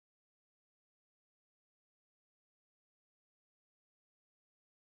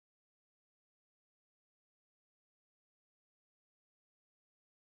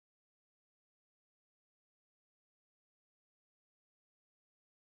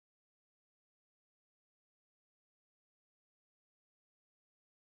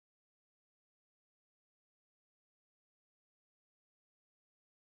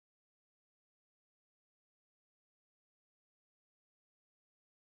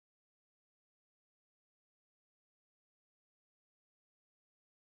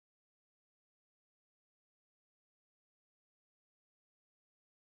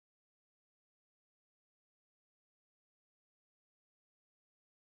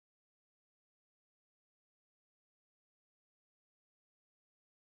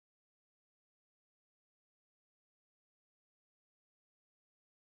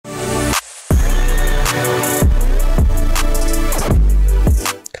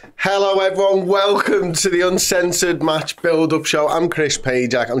Hello everyone, welcome to the Uncensored Match Build Up Show. I'm Chris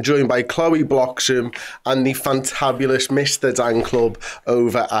Pajak. I'm joined by Chloe Bloxham and the fantabulous Mr. Dan Club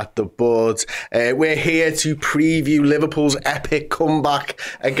over at the board. We're here to preview Liverpool's epic comeback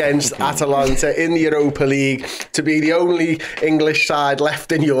against Atalanta in the Europa League, to be the only English side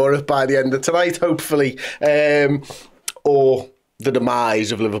left in Europe by the end of tonight, hopefully. Or the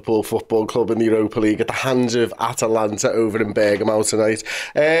demise of Liverpool Football Club in the Europa League at the hands of Atalanta over in Bergamo tonight.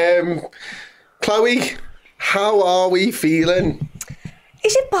 Chloe, how are we feeling?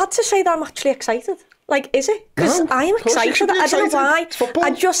 Is it bad to say that I'm actually excited? Like, is it? Because No, I am excited. I don't know why.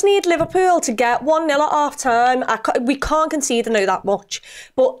 I just need Liverpool to get 1-0 at half time. We can't concede now that much.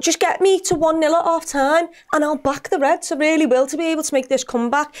 But just get me to 1-0 at half time and I'll back the Reds. I really will, to be able to make this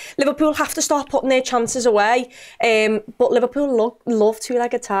comeback. Liverpool have to start putting their chances away. But Liverpool love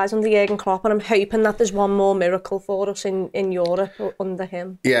two-legged ties under Jurgen Klopp, and I'm hoping that there's one more miracle for us in Europe under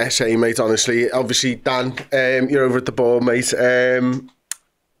him. Yeah, same, mate, honestly. Obviously, Dan, you're over at the board, mate.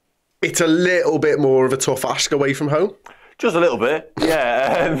 It's a little bit more of a tough ask away from home. Just a little bit,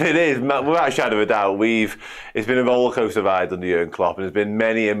 yeah. It is. Without a shadow of a doubt, it's been a rollercoaster ride under Jurgen Klopp, and there's been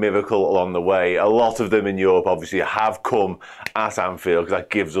many a miracle along the way. A lot of them in Europe, obviously, have come at Anfield, because that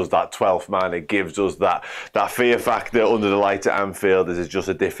gives us that 12th man. It gives us that fear factor under the lights at Anfield. This is just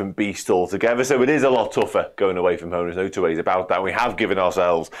a different beast altogether. So it is a lot tougher going away from home. There's no two ways about that. We have given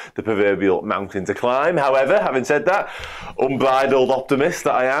ourselves the proverbial mountain to climb. However, having said that, unbridled optimist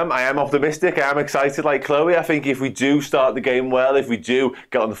that I am optimistic. I am excited like Chloe. I think if we do start the game well, if we do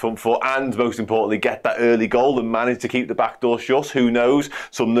get on the front foot and most importantly get that early goal and manage to keep the back door shut, who knows,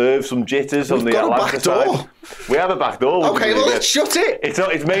 some nerves, some jitters on the Atalanta side. We have a back door. Okay, well, let's shut it.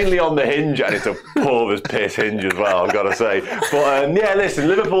 It's mainly on the hinge, and it's a poor as piss hinge as well, I've got to say. But yeah, listen,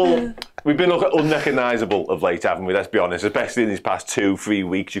 Liverpool, we've been unrecognisable of late, haven't we? Let's be honest, especially in these past 2-3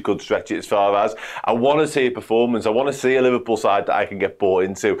 weeks. You could stretch it as far as. I want to see a performance. I want to see a Liverpool side that I can get bought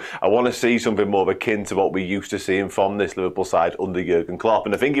into. I want to see something more akin to what we used to seeing from this Liverpool side under Jurgen Klopp.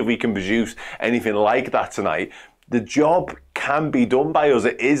 And I think if we can produce anything like that tonight, the job can be done by us.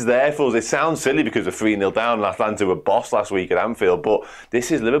 It is there for us. It sounds silly because we're 3-0 down and Atalanta were boss last week at Anfield, but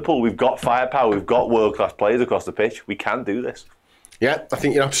this is Liverpool. We've got firepower. We've got world-class players across the pitch. We can do this. Yeah, I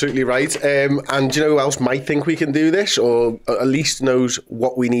think you're absolutely right. And do you know who else might think we can do this, or at least knows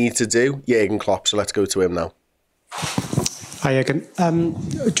what we need to do? Jurgen Klopp. So let's go to him now. Hi, Jurgen. I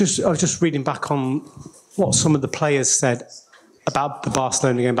was just reading back on what some of the players said about the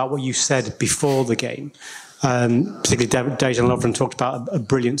Barcelona game, about what you said before the game. Particularly Dejan Lovren talked about a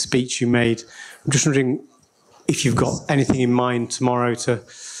brilliant speech you made. I'm just wondering if you've got anything in mind tomorrow to,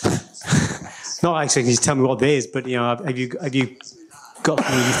 not actually can you tell me what it is, but you know, have you got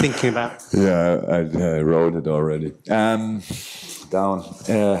something you're thinking about? Yeah, I wrote it already. Down.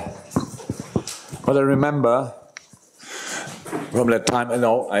 But I remember from that time,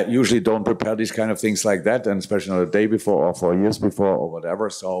 I usually don't prepare these kind of things like that, and especially not a day before or 4 years before or whatever.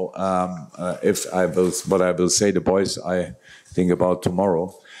 So what I will say, the boys, I think about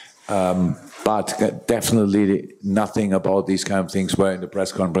tomorrow. But definitely nothing about these kind of things were in the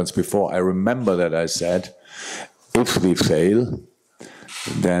press conference before. I remember that I said, if we fail,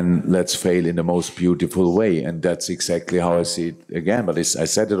 then let's fail in the most beautiful way. And that's exactly how I see it again. But I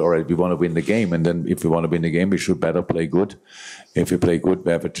said it already, we want to win the game. And then if we want to win the game, we should better play good. If we play good,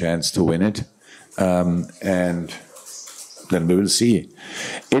 we have a chance to win it. And then we will see.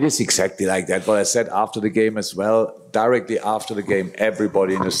 It is exactly like that. What I said after the game as well, directly after the game,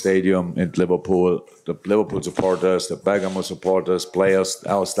 everybody in the stadium in Liverpool, the Liverpool supporters, the Bergamo supporters, players,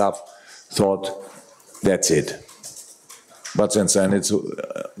 our staff, thought, that's it. But since then, it's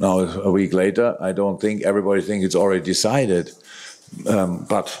now a week later, I don't think everybody thinks it's already decided.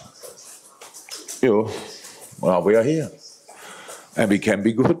 But, well, we are here. And we can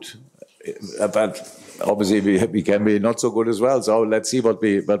be good. But obviously, we can be not so good as well. So let's see what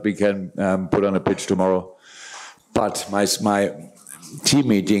we can put on a pitch tomorrow. But my team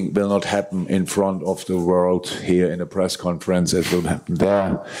meeting will not happen in front of the world here in a press conference. It will happen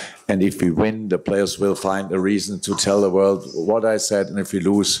there. And if we win, the players will find a reason to tell the world what I said. And if we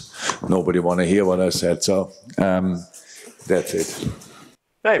lose, nobody want to hear what I said. So that's it.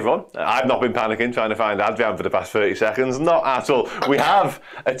 Hey everyone, I've not been panicking trying to find Adrian for the past 30 seconds, not at all. We have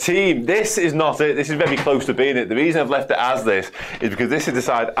a team. This is not it, this is very close to being it. The reason I've left it as this is because this is the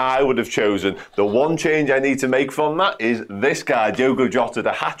side I would have chosen. The one change I need to make from that is this guy, Diogo Jota,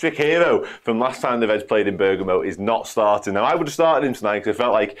 the hat-trick hero from last time the Reds played in Bergamo, is not starting. Now I would have started him tonight because I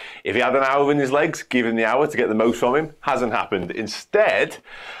felt like if he had an hour in his legs, give him the hour to get the most from him. Hasn't happened. Instead,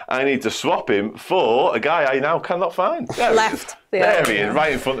 I need to swap him for a guy I now cannot find. Left. There he is,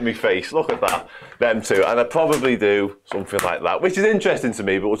 right in front of me face. Look at that. Them two. And I probably do something like that, which is interesting to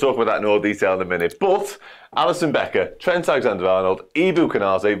me, but we'll talk about that in more detail in a minute. But Alisson Becker, Trent Alexander-Arnold, Ibu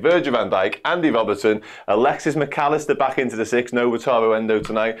Konate, Virgil van Dijk, Andy Robertson, Alexis McAllister back into the six, no Wataru Endo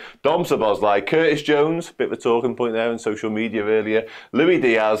tonight, Dom Szoboszlai, Curtis Jones, bit of a talking point there on social media earlier, Louis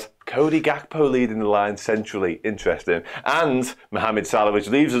Diaz, Cody Gakpo leading the line centrally, interesting, and Mohamed Salah, which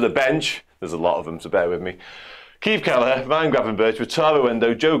leaves us a bench. There's a lot of them, so bear with me. Keith Kelleher, Ryan Gravenberch, Wataru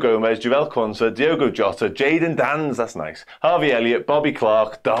Endo, Joe Gomez, Joel Quansah, Diogo Jota, Jayden Dans, that's nice, Harvey Elliott, Bobby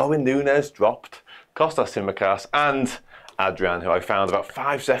Clark, Darwin Núñez dropped, Kostas Tsimikas, and Adrian, who I found about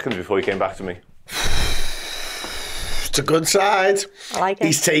 5 seconds before he came back to me. It's a good side. I like it.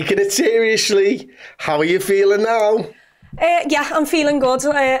 He's taking it seriously. How are you feeling now? Yeah, I'm feeling good.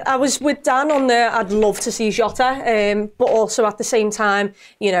 I was with Dan on the I'd love to see Jota, but also at the same time,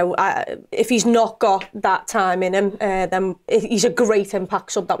 you know, if he's not got that time in him, then he's a great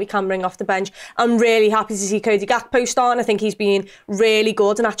impact sub that we can bring off the bench. I'm really happy to see Cody Gakpo starting. I think he's been really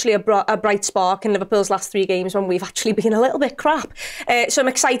good and actually a bright spark in Liverpool's last 3 games when we've actually been a little bit crap. So I'm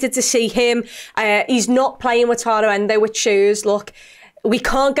excited to see him. He's not playing with Wataru Endo, which shows, look, we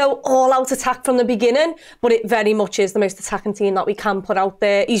can't go all out attack from the beginning, but it very much is the most attacking team that we can put out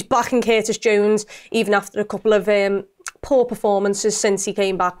there. He's backing Curtis Jones, even after a couple of poor performances since he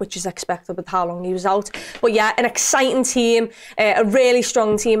came back, which is expected with how long he was out. But yeah, an exciting team, a really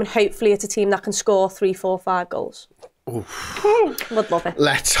strong team, and hopefully it's a team that can score 3, 4, 5 goals. Would love it.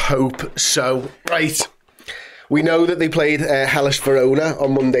 Let's hope so. Right. We know that they played Hellas Verona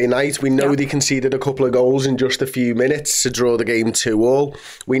on Monday night. We know they conceded a couple of goals in just a few minutes to draw the game 2-2.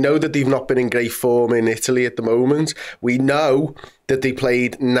 We know that they've not been in great form in Italy at the moment. We know that they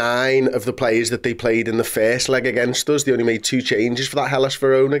played 9 of the players that they played in the first leg against us. They only made 2 changes for that Hellas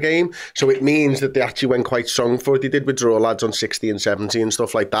Verona game. So it means that they actually went quite strong for it. They did withdraw lads on 60 and 70 and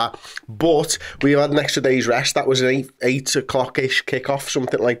stuff like that. But we had an extra day's rest. That was an 8 o'clock-ish kickoff,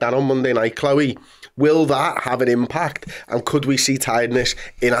 something like that on Monday night. Chloe, will that have an impact? And could we see tiredness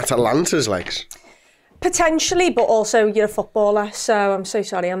in Atalanta's legs? Potentially, but also you're a footballer, so I'm so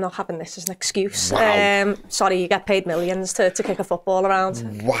sorry, I'm not having this as an excuse. Wow. Sorry, you get paid millions to kick a football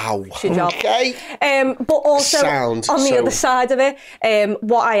around. Wow. It's your job. Okay. But also, on the other side of it,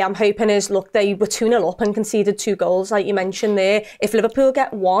 what I am hoping is, look, they were 2-0 up and conceded 2 goals, like you mentioned there. If Liverpool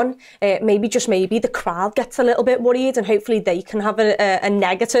get 1, maybe, just maybe, the crowd gets a little bit worried, and hopefully they can have a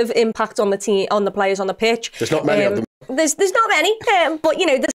negative impact on the team, on the players on the pitch. There's not many of them. There's not many, but you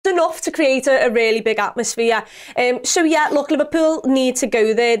know, there's enough to create a really big atmosphere. So yeah, look, Liverpool need to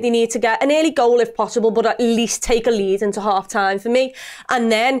go there. They need to get an early goal if possible, but at least take a lead into half time for me.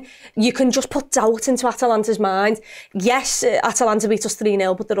 And then you can just put doubt into Atalanta's mind. Yes, Atalanta beat us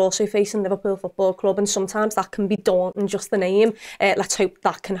 3-0, but they're also facing Liverpool Football Club, and sometimes that can be daunting, just the name. Let's hope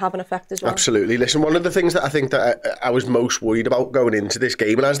that can have an effect as well. Absolutely. Listen, one of the things that I think that I was most worried about going into this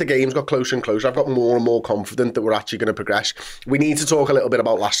game, and as the games got closer and closer, I've got more and more confident that we're actually going to progress. We need to talk a little bit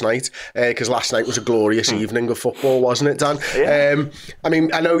about last night, because last night was a glorious evening of football, wasn't it, Dan? Yeah. I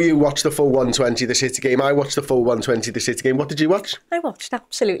mean, I know you watched the full 120 the City game. I watched the full 120 the City game. What did you watch? I watched,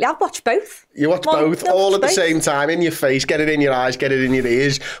 absolutely. I've watched both. You watched both, all at the same time, in your face, get it in your eyes, get it in your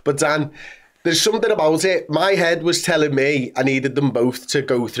ears. But Dan, there's something about it. My head was telling me I needed them both to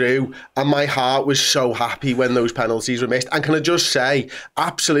go through, and my heart was so happy when those penalties were missed. And can I just say,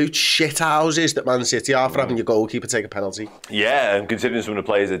 absolute shithouses that Man City are for having your goalkeeper take a penalty. Yeah, and considering some of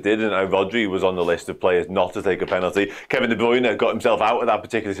the players that didn't, Rodri was on the list of players not to take a penalty. Kevin De Bruyne got himself out of that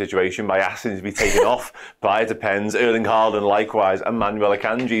particular situation by asking to be taken off prior to pens. Erling Haaland likewise, and Manuel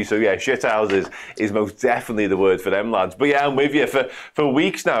Akanji. So yeah, shithouses is most definitely the word for them lads. But yeah, I'm with you. For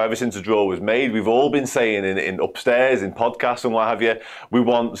weeks now, ever since the draw was made, we've all been saying in upstairs, in podcasts and what have you, we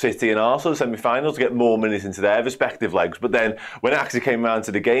want City and Arsenal semi-finals to get more minutes into their respective legs. But then when it actually came around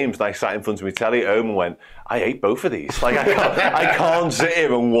to the games, and I sat in front of my telly at home and went, I hate both of these. Like, I can't sit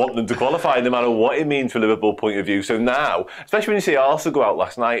here and want them to qualify, no matter what it means from a Liverpool point of view. So now, especially when you see Arsenal go out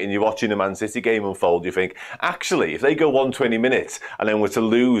last night and you're watching the Man City game unfold, you think, actually, if they go 120 minutes and then were to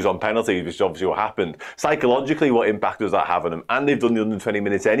lose on penalties, which is obviously what happened, psychologically, what impact does that have on them? And they've done the 120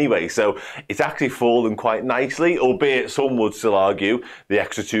 minutes anyway. So it's actually fallen quite nicely, albeit some would still argue the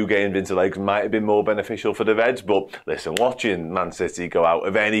extra 2 games into legs might have been more beneficial for the Reds. But listen, watching Man City go out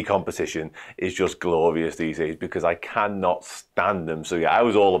of any competition is just glorious these days, because I cannot stand them. So yeah, I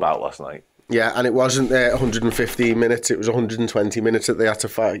was all about last night. Yeah, and it wasn't 115 minutes, it was 120 minutes that they had to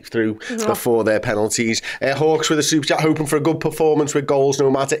fight through before their penalties. Hawks with a super chat, hoping for a good performance with goals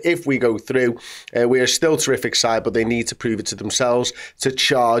no matter if we go through. We are still a terrific side, but they need to prove it to themselves to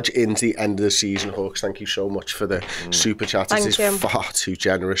charge into the end of the season. Hawks, thank you so much for the super chat. It is far too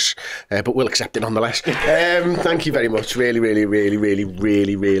generous, but we'll accept it nonetheless. Thank you very much. Really, really, really, really,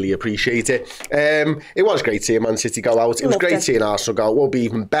 really, really appreciate it. It was great seeing Man City go out. It was great seeing Arsenal go out. What would be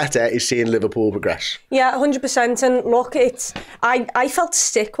even better is seeing Liverpool progress. Yeah, 100%. And look, I felt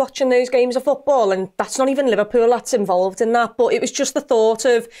sick watching those games of football, and that's not even Liverpool that's involved in that, but it was just the thought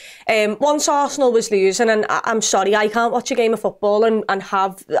of once Arsenal was losing, and I'm sorry, I can't watch a game of football and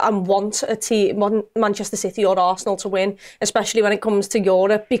want a team, want Manchester City or Arsenal to win, especially when it comes to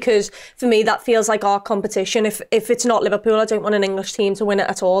Europe, because for me that feels like our competition. If it's not Liverpool, I don't want an English team to win it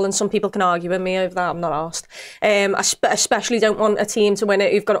at all, and some people can argue with me over that. I'm not arsed. I especially don't want a team to win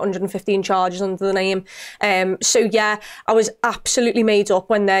it who've got 115 charges under the name. So yeah, I was absolutely made up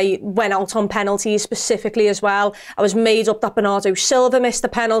when they went out on penalties specifically as well. I was made up that Bernardo Silva missed the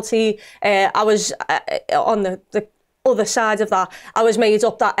penalty. I was on the other side of that, I was made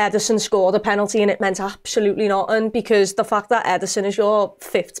up that Ederson scored a penalty, and it meant absolutely nothing, because the fact that Ederson is your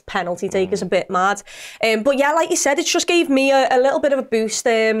 5th penalty take is a bit mad. But yeah, like you said, it just gave me a little bit of a boost.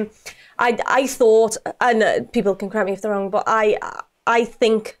 I thought, and people can correct me if they're wrong, but I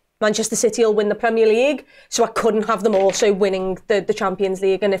think Manchester City will win the Premier League, so I couldn't have them also winning the Champions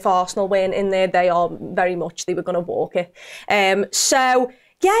League. And if Arsenal win in there, they were going to walk it. So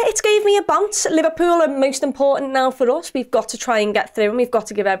yeah, it gave me a bounce. Liverpool are most important now for us. We've got to try and get through, and we've got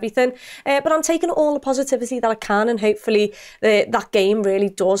to give everything. But I'm taking all the positivity that I can, and hopefully that game really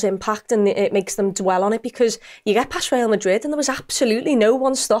does impact, and it makes them dwell on it, because you get past Real Madrid and there was absolutely no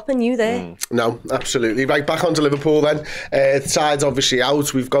one stopping you there. No, absolutely. Right, back onto Liverpool then. The side's obviously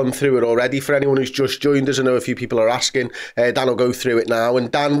out. We've gone through it already. For anyone who's just joined us, I know a few people are asking. Dan will go through it now.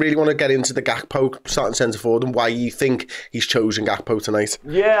 And Dan, really want to get into the Gakpo starting centre forward and why you think he's chosen Gakpo tonight.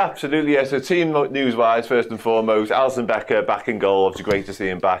 Yeah, absolutely. Yeah. So team news-wise, first and foremost, Alisson Becker back in goal. Obviously great to see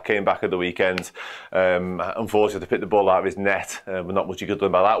him back. Came back at the weekend. Unfortunately, to pick the ball out of his net. But not much you could do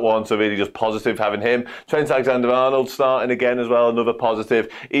about that one. So really just positive having him. Trent Alexander-Arnold starting again as well. Another positive.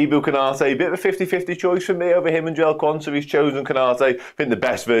 Ibu Konate, a bit of a 50-50 choice for me over him and Joel Quansah. He's chosen Konate. I think the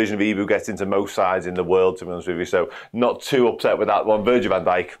best version of Ibu gets into most sides in the world, to be honest with you. So not too upset with that one. Virgil van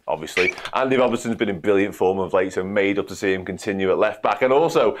Dijk, obviously. Andy Robertson's been in brilliant form of late, so made up to see him continue at left back. And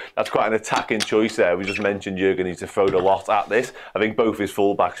also, that's quite an attacking choice there. We just mentioned Jurgen needs to throw a lot at this. I think both his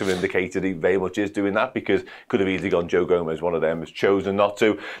full-backs have indicated he very much is doing that, because could have easily gone Joe Gomez. One of them has chosen not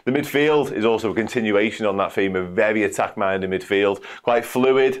to. The midfield is also a continuation on that theme of very attack-minded midfield. Quite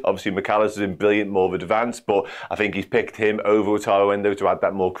fluid. Obviously, McAllister's been brilliant, more of advanced, but I think he's picked him over Wataru Endo to add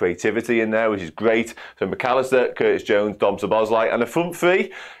that more creativity in there, which is great. So McAllister, Curtis Jones, Dom Szoboszlai, and the front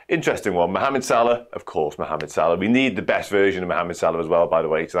three, interesting one. Mohamed Salah, of course, Mohamed Salah. We need the best version of Mohamed Salah as well, by the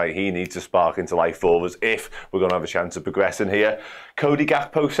way, tonight. He needs to spark into life for us if we're going to have a chance of progressing here. Cody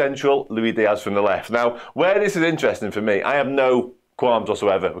Gakpo central, Luis Diaz from the left. Now, where this is interesting for me, I have no qualms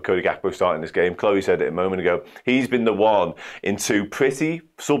whatsoever with Cody Gakpo starting this game. Chloe said it a moment ago. He's been the one in 2 pretty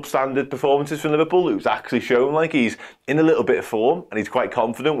substandard performances from Liverpool who's actually shown like he's in a little bit of form, and he's quite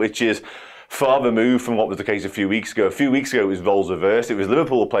confident, which is far removed from what was the case a few weeks ago. A few weeks ago, it was roles reversed. It was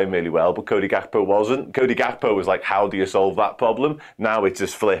Liverpool playing really well, but Cody Gakpo wasn't. Cody Gakpo was like, how do you solve that problem? Now it's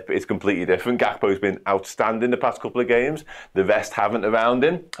just flip. It's completely different. Gakpo's been outstanding the past couple of games. The rest haven't around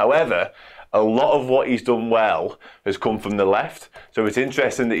him. However, a lot of what he's done well has come from the left. So it's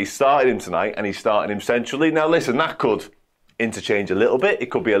interesting that he started him tonight and he's starting him centrally. Now, listen, that could interchange a little bit.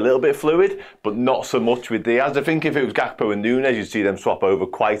 It could be a little bit fluid, but not so much with Diaz. I think if it was Gakpo and Núñez, you'd see them swap over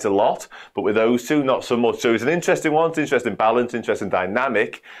quite a lot, but with those two, not so much. So it's an interesting one, it's an interesting balance, interesting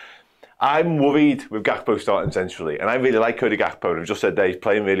dynamic. I'm worried with Gakpo starting centrally, and I really like Cody Gakpo, and I've just said that he's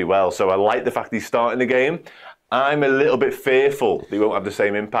playing really well, so I like the fact he's starting the game. I'm a little bit fearful that he won't have the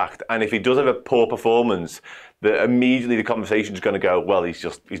same impact, and if he does have a poor performance, that immediately the conversation is going to go, well, he's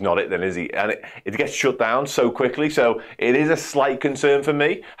not it then, is he? And it gets shut down so quickly, so it is a slight concern for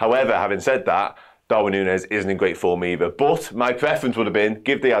me. However, having said that, Darwin Núñez isn't in great form either, but my preference would have been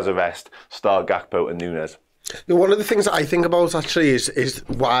give Diaz a rest, start Gakpo and Núñez. Now, one of the things that I think about actually is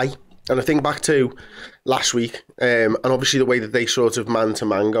why. And I think back to last week, and obviously the way that they sort of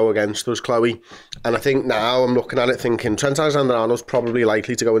man-to-man go against us, Chloe. And I think now I'm looking at it thinking, Trent Alexander-Arnold's probably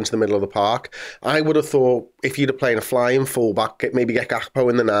likely to go into the middle of the park. I would have thought if you'd have played a flying full-back, maybe get Gakpo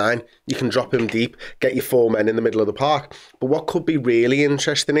in the 9, you can drop him deep, get your 4 men in the middle of the park. But what could be really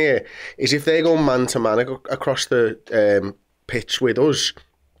interesting here is if they're going man-to-man across the pitch with us,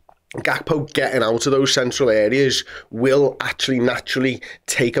 Gakpo getting out of those central areas will actually naturally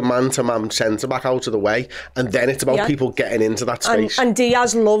take a man-to-man centre-back out of the way, and then it's about people getting into that space. And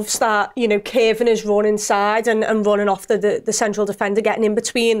Diaz loves that, you know, curving his run inside and running off the central defender, getting in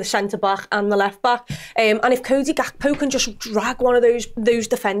between the centre-back and the left-back. And if Cody Gakpo can just drag one of those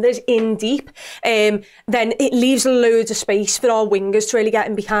defenders in deep, then it leaves loads of space for our wingers to really get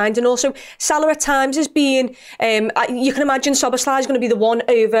in behind. And also, Salah at times is being, you can imagine Szoboszlai is going to be the one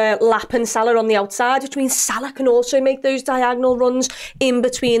overlapping Salah on the outside, which means Salah can also make those diagonal runs in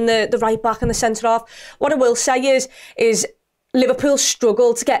between the right back and the centre half. What I will say is Liverpool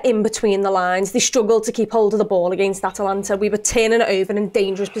struggled to get in between the lines. They struggled to keep hold of the ball against Atalanta. We were turning it over in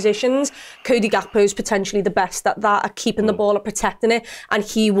dangerous positions. Cody Gakpo's potentially the best at that, at keeping the ball, at protecting it, and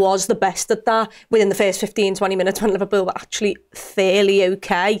he was the best at that within the first 15-20 minutes when Liverpool were actually fairly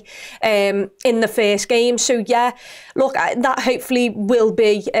okay in the first game. So yeah, look, that hopefully will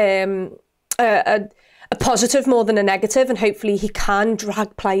be a positive more than a negative, and hopefully he can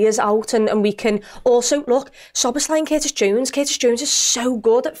drag players out, and we can also, look, Szoboszlai and Curtis Jones is so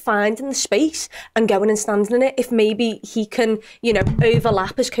good at finding the space and going and standing in it. If maybe he can, you know,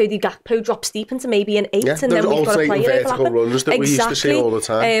 overlap as Cody Gakpo drops deep into maybe an 8, and then we've got a player overlapping. Runs that we used to see all the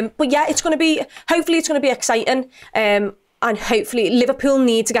time. But yeah, hopefully it's going to be exciting. And hopefully Liverpool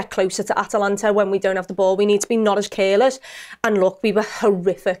need to get closer to Atalanta when we don't have the ball. We need to be not as careless. And look, we were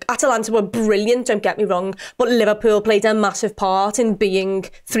horrific. Atalanta were brilliant, don't get me wrong, but Liverpool played a massive part in being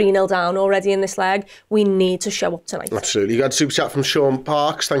 3-0 down already in this leg. We need to show up tonight. Absolutely. You got a super chat from Sean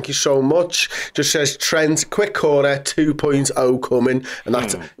Parks. Thank you so much. Just says, Trent, quick corner 2.0 coming, and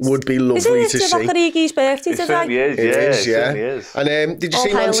that would be lovely to see. Isn't it Origi's birthday today? It is, yeah. And did you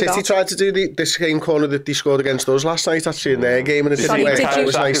see Man City tried to do this same corner that they scored against us last night, actually, in their game, and it didn't work. It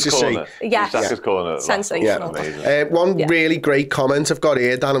was nice to see. Yes. Sensational. One really great comment I've got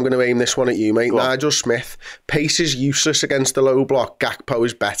here, Dan, I'm going to aim this one at you, mate. Nigel Smith, pace is useless against the low block. Gakpo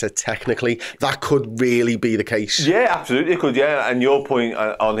is better technically. That could really be the case. Yeah, absolutely, it could, yeah. And your point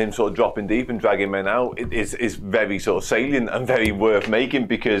on him sort of dropping deep and dragging men out is very sort of salient and very worth making,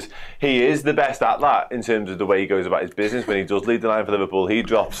 because he is the best at that in terms of the way he goes about his business. When he does lead the line for Liverpool, he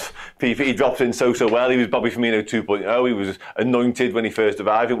drops in so well. He was Bobby Firmino 2.0. He was anointed when he first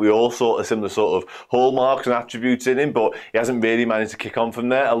arrived. I think we all saw a similar sort of hallmarks and attributes in him, but he hasn't really managed to kick on from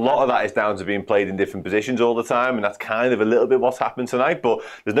there. A lot of that is down to being played in different positions all the time, and that's kind of a little bit what's happened tonight, but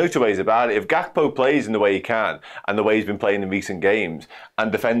there's no two ways about it. If Gakpo plays in the way he can, and the way he's been playing in recent games,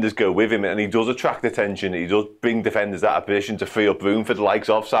 and defenders go with him, and he does attract attention, he does bring defenders out of position to free up room for the likes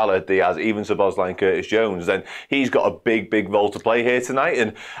of Salah, Diaz, even Szoboszlai and Curtis Jones, then he's got a big role to play here tonight.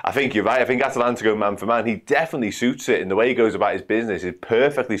 And I think you're right. I think Atalanta go man for man. He definitely suits it, in the way he goes about his business is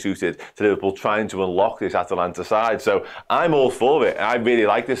perfectly suited to Liverpool trying to unlock this Atalanta side. So I'm all for it. I really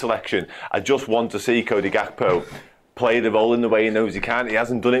like this selection. I just want to see Cody Gakpo play the role in the way he knows he can. He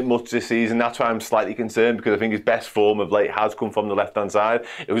hasn't done it much this season. That's why I'm slightly concerned, because I think his best form of late has come from the left-hand side.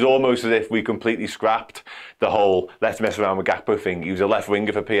 It was almost as if we completely scrapped the whole let's mess around with Gakpo thing. He was a left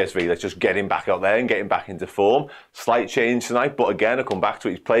winger for PSV. Let's just get him back out there and get him back into form. Slight change tonight, but again, I come back to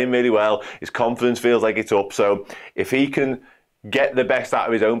it. He's playing really well. His confidence feels like it's up. So if he can get the best out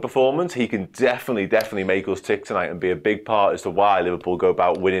of his own performance, he can definitely make us tick tonight and be a big part as to why Liverpool go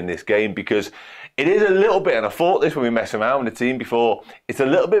about winning this game, because it is a little bit, and I thought this when we messed around with the team before, it's a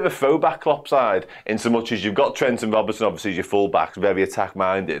little bit of a throwback Klopp side, in so much as you've got Trent and Robertson, obviously as your full-backs, very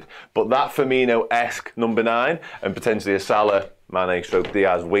attack-minded, but that Firmino-esque number 9 and potentially a Salah, Mane,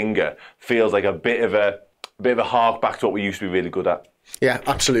 Diaz winger feels like a bit of a hark back to what we used to be really good at. Yeah,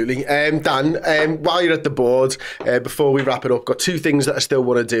 absolutely. Dan, while you're at the board, before we wrap it up, got two things that I still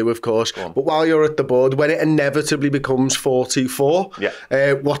want to do, of course. But while you're at the board, when it inevitably becomes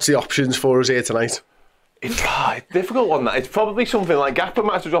 4-2-4, what's the options for us here tonight? It's a difficult one. That it's probably something like Gakpo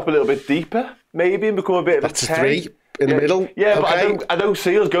might have to drop a little bit deeper, maybe, and become a bit of That's a 10. 3 in the middle. Yeah, but I don't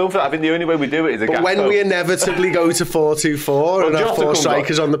see us going for that. I think the only way we do it is a Gakpo. But when we inevitably go to 4-2-4 and have 4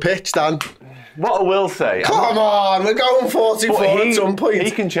 strikers on the pitch, Dan. What I will say... Come on, we're going 4-2-4 at some point.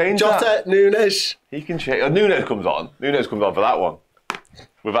 He can change Jota, that. Nunes. He can change... Nunes comes on. Nunes comes on for that one.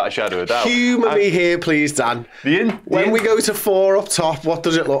 Without a shadow of a doubt. Humour me here, please, Dan. When we go to 4 up top, what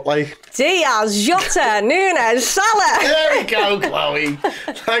does it look like? Diaz, Jota, Nunes, Salah. There we go, Chloe.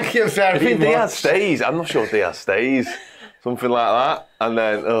 Thank you very much. I think Diaz stays. I'm not sure Diaz stays. Something like that. And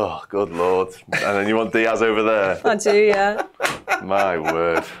then, oh, good Lord. And then you want Diaz over there. I do, yeah. My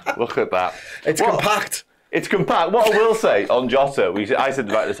word. Look at that. It's compact. It's compact. What I will say on Jota, I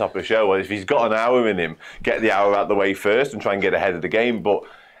said right at the top of the show, well, if he's got an hour in him, get the hour out the way first and try and get ahead of the game. But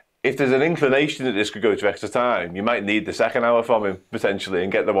if there's an inclination that this could go to extra time, you might need the second hour from him, potentially,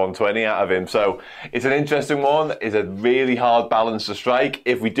 and get the 120 out of him. So it's an interesting one. It's a really hard balance to strike.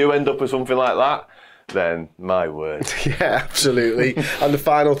 If we do end up with something like that, then my word. Yeah, absolutely. And the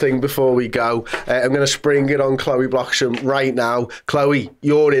final thing before we go, I'm going to spring it on Chloe Bloxham right now. Chloe,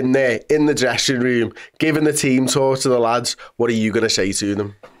 you're in there, in the dressing room, giving the team tour to the lads. What are you going to say to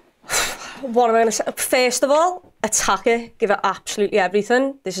them? What am I going to say? First of all, attack it. Give it absolutely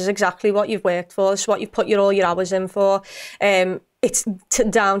everything. This is exactly what you've worked for. This is what you've put all your hours in for. It's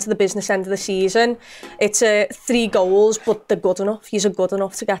down to the business end of the season. It's 3 goals, but they're good enough. You're good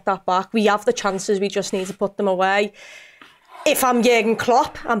enough to get that back. We have the chances. We just need to put them away. If I'm Jurgen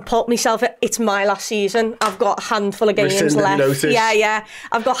Klopp and put myself, it's my last season. I've got a handful of games left. Notice. Yeah.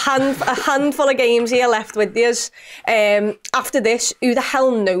 I've got a handful of games here left with yous. After this, who the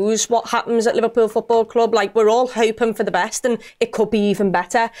hell knows what happens at Liverpool Football Club? Like, we're all hoping for the best, and it could be even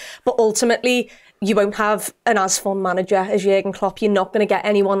better. But ultimately, you won't have an as fun manager as Jurgen Klopp. You're not going to get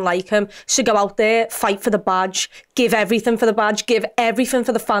anyone like him. So go out there, fight for the badge, give everything for the badge, give everything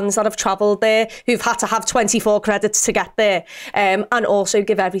for the fans that have travelled there, who've had to have 24 credits to get there, and also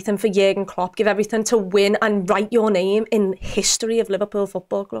give everything for Jurgen Klopp, give everything to win and write your name in history of Liverpool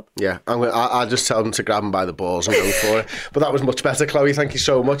Football Club. Yeah, I'll just tell them to grab him by the balls and go for it. But that was much better, Chloe. Thank you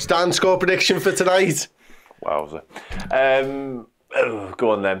so much. Dan, score prediction for tonight? Wowza.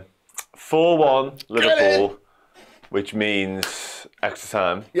 Go on then. 4-1 Liverpool, which means extra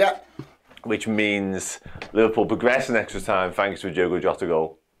time. Yeah. Which means Liverpool progress in extra time thanks to a Diogo Jota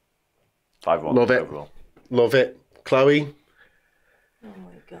goal. 5-1. Love it. Overall. Love it. Chloe? Oh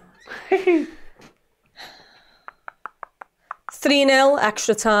my God. 3-0,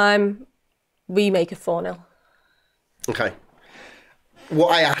 extra time. We make it 4-0. Okay.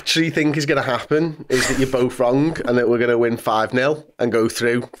 What I actually think is going to happen is that you're both wrong and that we're going to win 5-0 and go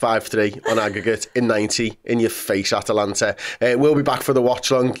through 5-3 on aggregate in 90 in your face, Atalanta. We'll be back for the watch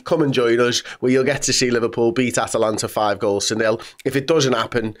long. Come and join us where you'll get to see Liverpool beat Atalanta 5-0. If it doesn't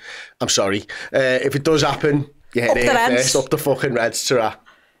happen, I'm sorry. If it does happen, you hit it first. Up the fucking Reds, ta-ra.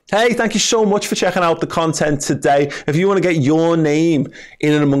 Hey, thank you so much for checking out the content today. If you want to get your name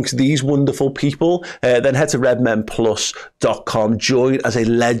in and amongst these wonderful people, then head to redmenplus.com. Join as a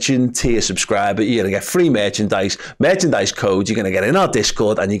Legend tier subscriber. You're going to get free merchandise codes. You're going to get in our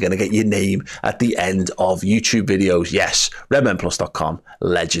Discord, and you're going to get your name at the end of YouTube videos. Yes, redmenplus.com,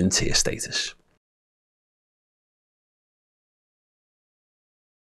 Legend tier status.